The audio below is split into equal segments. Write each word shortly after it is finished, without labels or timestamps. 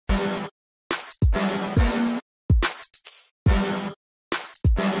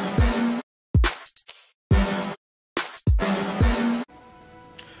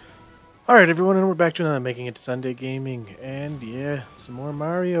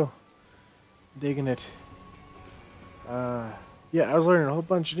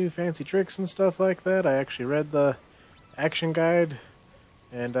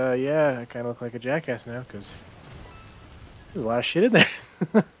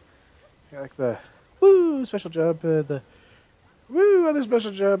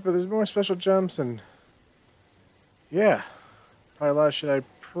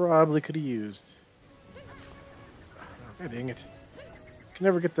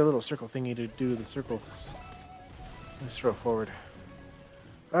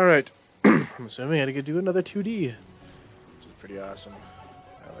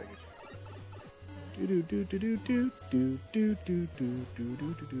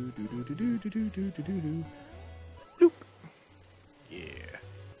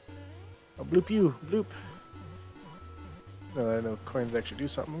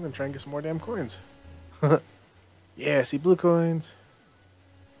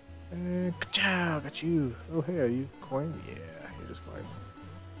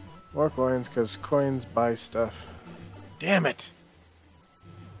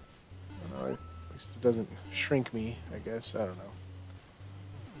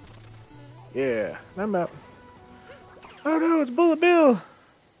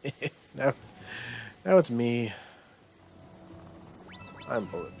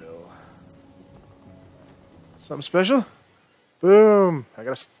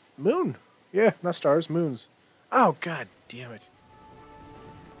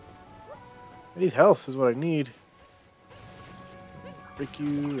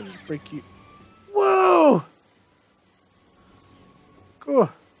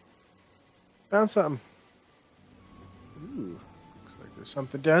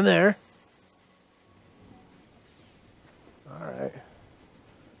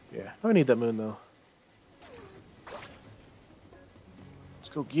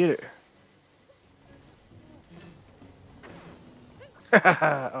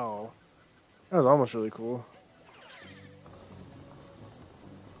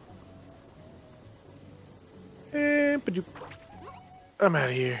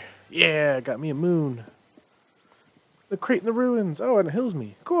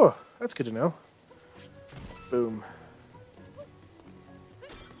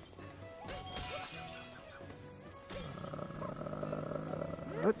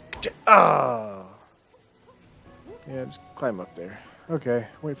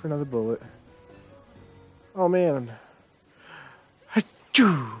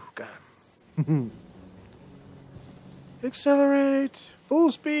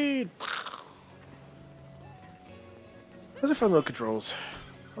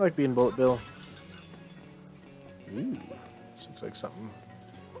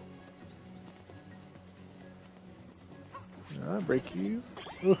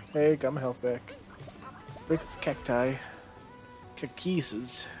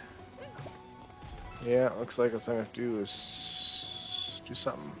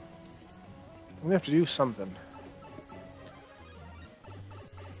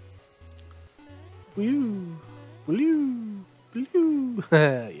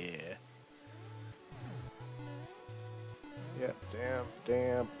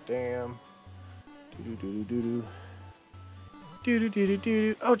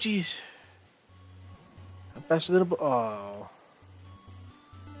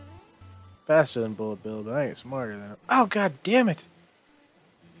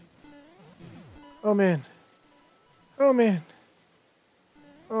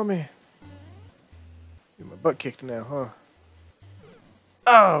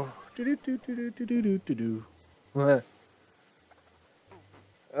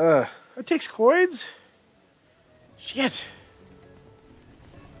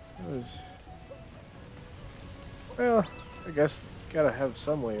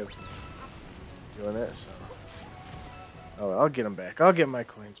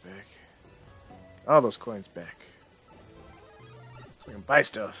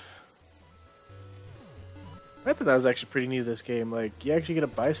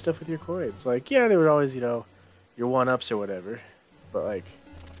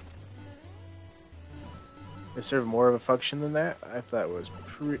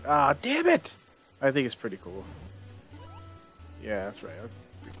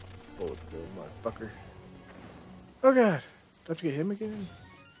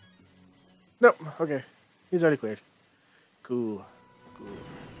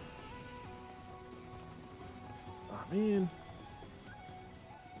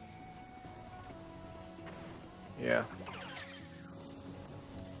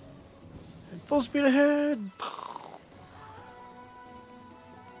Full speed ahead! Alright,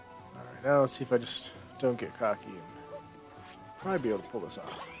 now let's see if I just don't get cocky and probably be able to pull this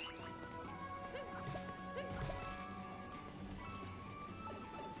off.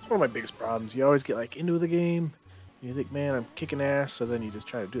 It's one of my biggest problems. You always get like into the game, and you think, man, I'm kicking ass, so then you just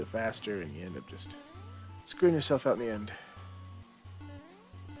try to do it faster, and you end up just screwing yourself out in the end.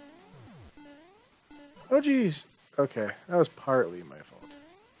 Oh jeez! Okay, that was partly my fault.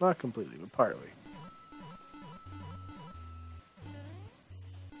 Not completely, but partly.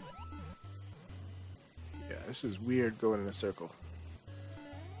 Yeah, this is weird going in a circle.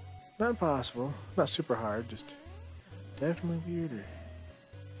 Not impossible, not super hard, just definitely weirder.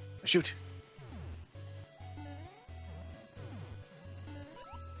 Shoot!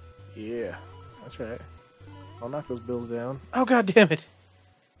 Yeah, that's right. I'll knock those bills down. Oh god damn it!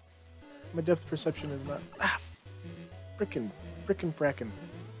 My depth perception is not... Ah! Frickin' frackin'.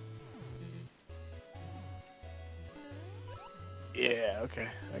 Yeah, okay.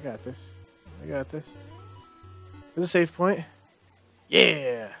 I got this. There's a save point.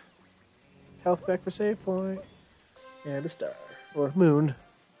 Yeah! Health back for save point. And a star. Or moon.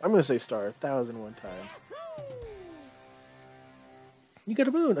 I'm gonna say star 1,001 times. You got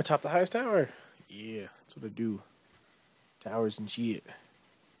a moon atop the highest tower. Yeah, that's what I do. Towers and shit.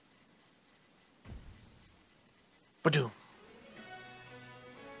 Ba-doom.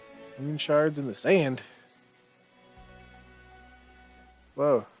 Moon shards in the sand.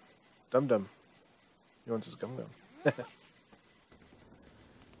 Whoa. Dum-dum. He wants his gum-gum.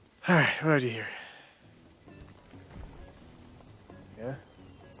 Alright, what do I do here? Yeah?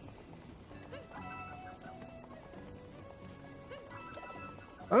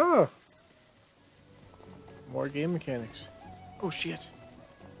 Oh! More game mechanics. Oh shit.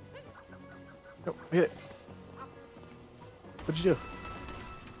 No, hit it. What'd you do?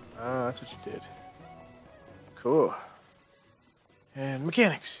 Ah, that's what you did. Cool. And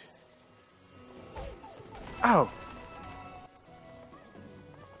mechanics. Ow!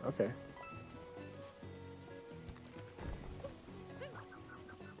 Okay.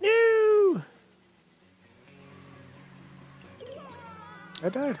 No! I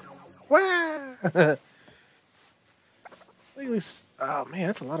died. Wow! At least, oh man,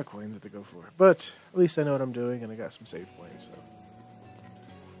 that's a lot of coins to go for. But at least I know what I'm doing, and I got some save points. So,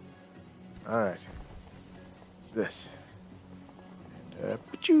 all right, this, and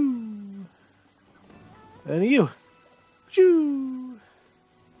pachoo, and you, pachoo,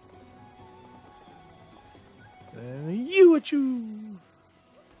 and you, achoo,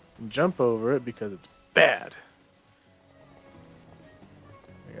 and jump over it because it's bad.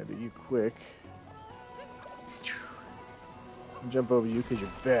 I gotta do you quick. Jump over you because you're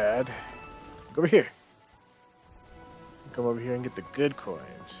bad. Go over here. Come over here and get the good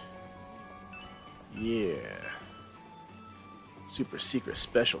coins. Yeah. Super secret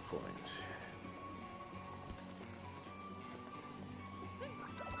special coins.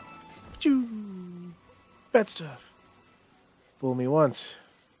 Choo! Bad stuff. Fool me once.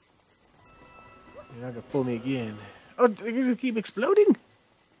 You're not gonna fool me again. Oh, they're gonna keep exploding?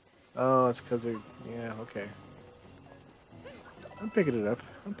 Oh, it's because they're... Yeah, okay. I'm picking it up.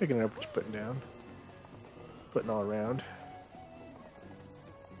 I'm picking it up what you're putting down. Putting all around.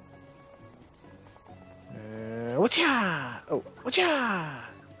 Whatcha! Oh, whatcha!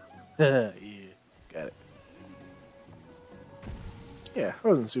 Yeah, got it. Yeah, that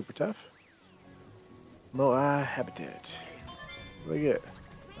wasn't super tough. Moai habitat. What do I get?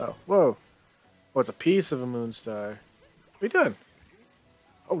 Oh, whoa. Oh, it's a piece of a moon star. What are you doing?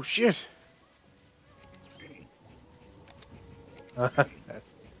 Oh, shit!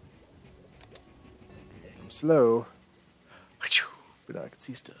 That's... I'm slow. But now I can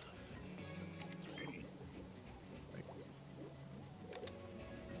see stuff.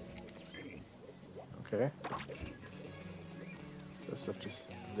 Okay. So stuff just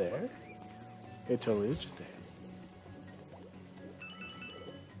there? It totally is just there.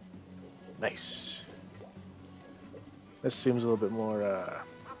 Nice. This seems a little bit more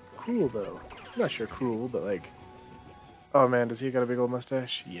cool though. I'm not sure cool, but like... Oh man, does he got a big old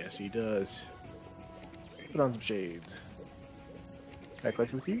mustache? Yes, he does. Put on some shades. Can I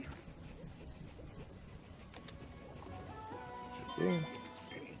collect with you? Yeah.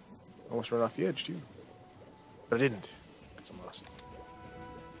 Almost run off the edge too. But I didn't. Because I'm awesome.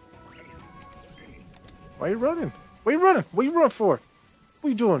 Why are you running? What are you running? What are you running for? What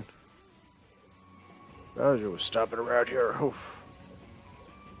are you doing? Bowser was stopping around here. Oof.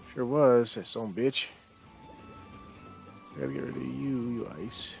 Sure was, that son of a bitch. I gotta get rid of you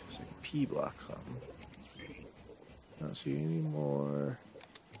ice, so I can P block something. I don't see any more.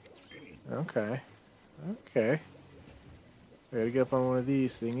 Okay. Okay. So I gotta get up on one of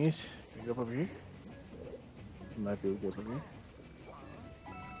these thingies. Can I go up over here? Might be able to get up over here.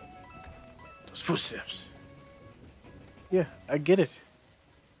 Those footsteps. Yeah, I get it.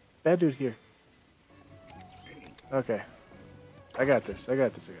 Bad dude here. Okay. I got this. I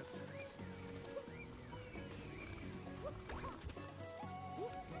got this. I got this.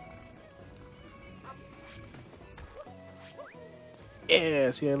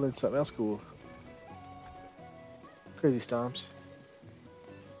 Yeah, see, I learned something else cool. Crazy stomps.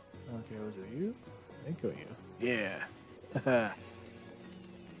 Okay, was it you? I think it was you. Yeah.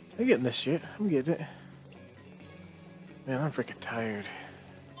 I'm getting this shit. I'm getting it. Man, I'm freaking tired.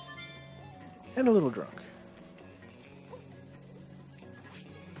 And a little drunk.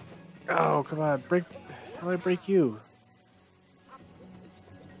 Oh, come on. Break. How do I break you?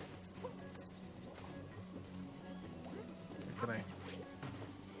 Can I?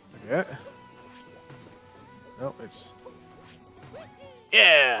 Yeah. No, it's.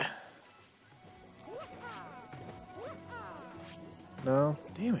 Yeah! No.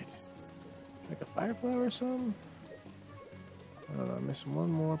 Damn it. Like a fire flower or something? I don't know. I'm missing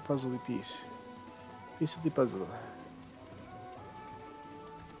one more puzzly piece. Piece of the puzzle.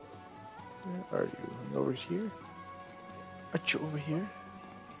 Where are you? Over here? Are you over here?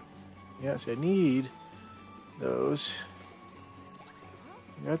 Yes, I need those.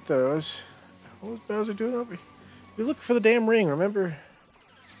 I got those. What was Bowser doing over here? He was looking for the damn ring, remember?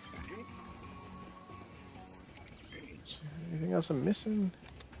 Anything else I'm missing?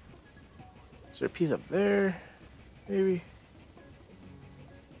 Is there a piece up there? Maybe.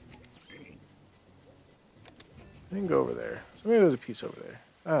 I didn't go over there. So maybe there's a piece over there.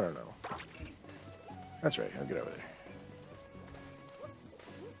 I don't know. That's right, I'll get over there.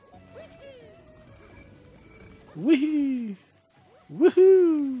 Wee!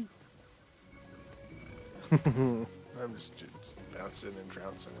 Woohoo! I'm just bouncing and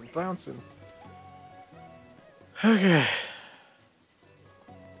trouncing and flouncing. Okay.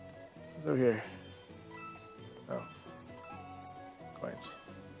 What's over here? Oh. Coins.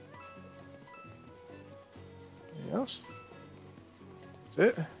 Anything else?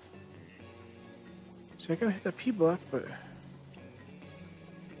 That's it? See, I gotta hit that P block, but...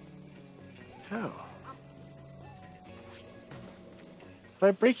 How? If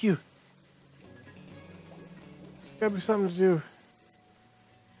I break you? There's gotta be something to do.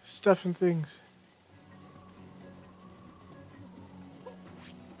 Stuff and things.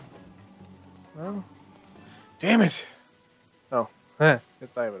 No? Damn it! Oh.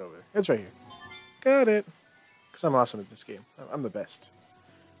 It's not even over there. It's right here. Got it. Because I'm awesome at this game. I'm the best.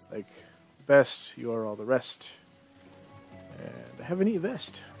 Like, best, you are all the rest. And I have a neat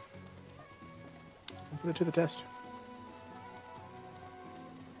vest. I'll put it to the test.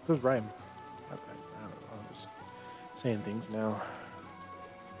 Those rhyme. I don't know. I'm just saying things now.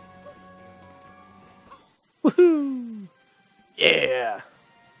 Woohoo! Yeah!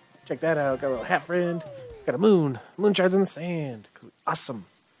 Check that out. Got a little hat friend. Got a moon. Moon shines in the sand. Awesome.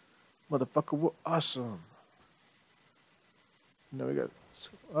 Motherfucker, we're awesome. No, we got...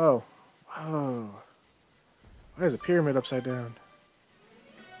 Oh. Whoa. Why is a pyramid upside down?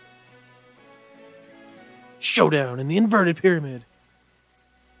 Showdown in the inverted pyramid.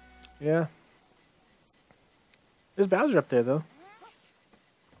 Yeah. There's Bowser up there, though.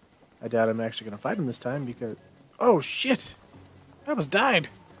 I doubt I'm actually going to fight him this time because... Oh, shit! I almost died.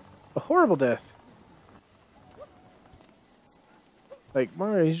 A horrible death. Like,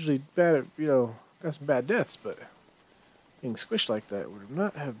 Mario's usually bad at, you know, got some bad deaths, but being squished like that would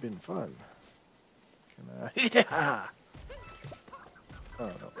not have been fun. Can I... Yeah! Oh,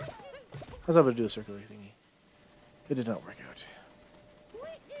 no. I was able to do a circular thingy. It did not work out.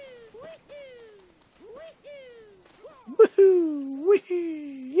 Woohoo!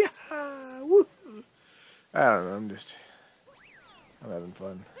 Wee! Yeah! Woohoo! I don't know, I'm having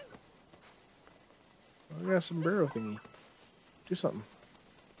fun. I got a sombrero thingy. Do something.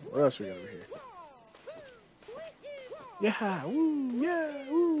 What else we got over here? Yeah! Woo! Yeah!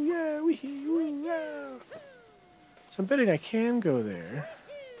 Woo! Yeah! Wee! Woo! Yeah! So I'm betting I can go there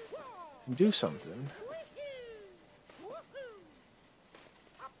and do something.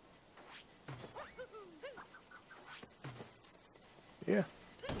 Yeah.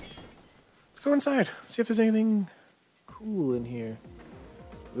 Let's go inside. See if there's anything cool in here.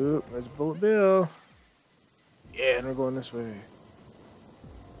 Ooh, there's Bullet Bill. Yeah, and we're going this way.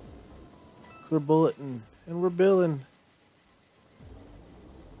 So we're bulleting, and we're billing.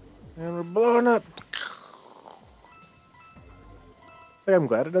 And we're blowing up. Like, I'm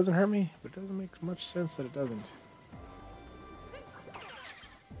glad it doesn't hurt me, but it doesn't make much sense that it doesn't.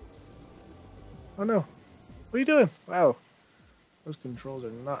 Oh no. What are you doing? Wow. Those controls are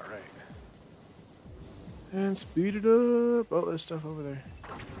not right. And speed it up. Oh, there's stuff over there.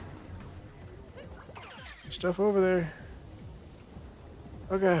 There's stuff over there.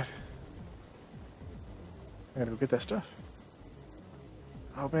 Oh god. I gotta go get that stuff.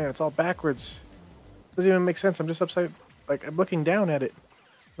 Oh man, it's all backwards. Doesn't even make sense. I'm just upside, like, I'm looking down at it.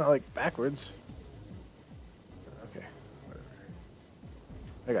 Not like backwards. Okay, whatever.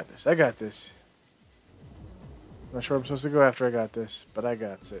 I got this. I got this. I'm not sure I'm supposed to go after I got this, but I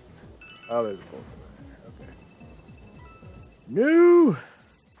got it. Oh, there's a bolt. Okay. No!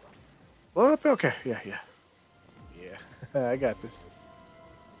 Blow up? Okay, yeah. Yeah, I got this.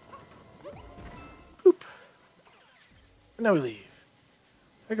 Boop. And now we leave.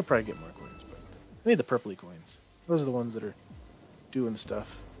 I could probably get more coins, but I need the purpley coins. Those are the ones that are doing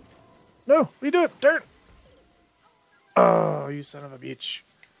stuff. No! What are you doing? Turn! Oh, you son of a bitch.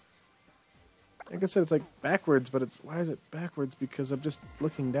 Like I said, it's like backwards, but it's... Why is it backwards? Because I'm just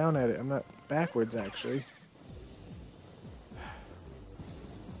looking down at it. I'm not backwards, actually.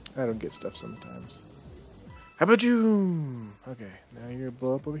 I don't get stuff sometimes. How about you? Okay, now you're gonna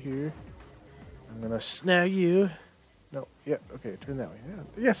blow up over here. I'm gonna snag you. No, yeah, okay, turn that way.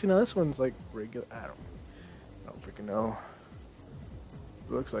 Yeah, see, now this one's like regular. I don't freaking know.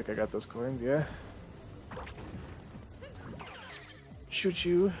 It looks like I got those coins, yeah. Shoot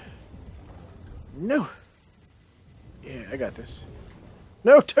you. No! Yeah, I got this.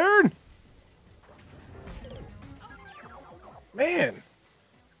 No, turn! Man!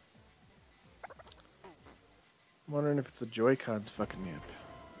 I'm wondering if it's the Joy-Cons fucking me up.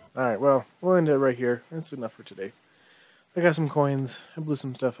 Alright, well, we'll end it right here. That's enough for today. I got some coins. I blew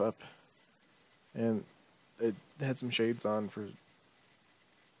some stuff up. And it had some shades on for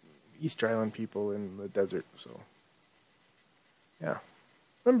Easter Island people in the desert, so... Yeah.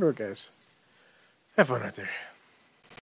 Remember, guys. Have fun out there.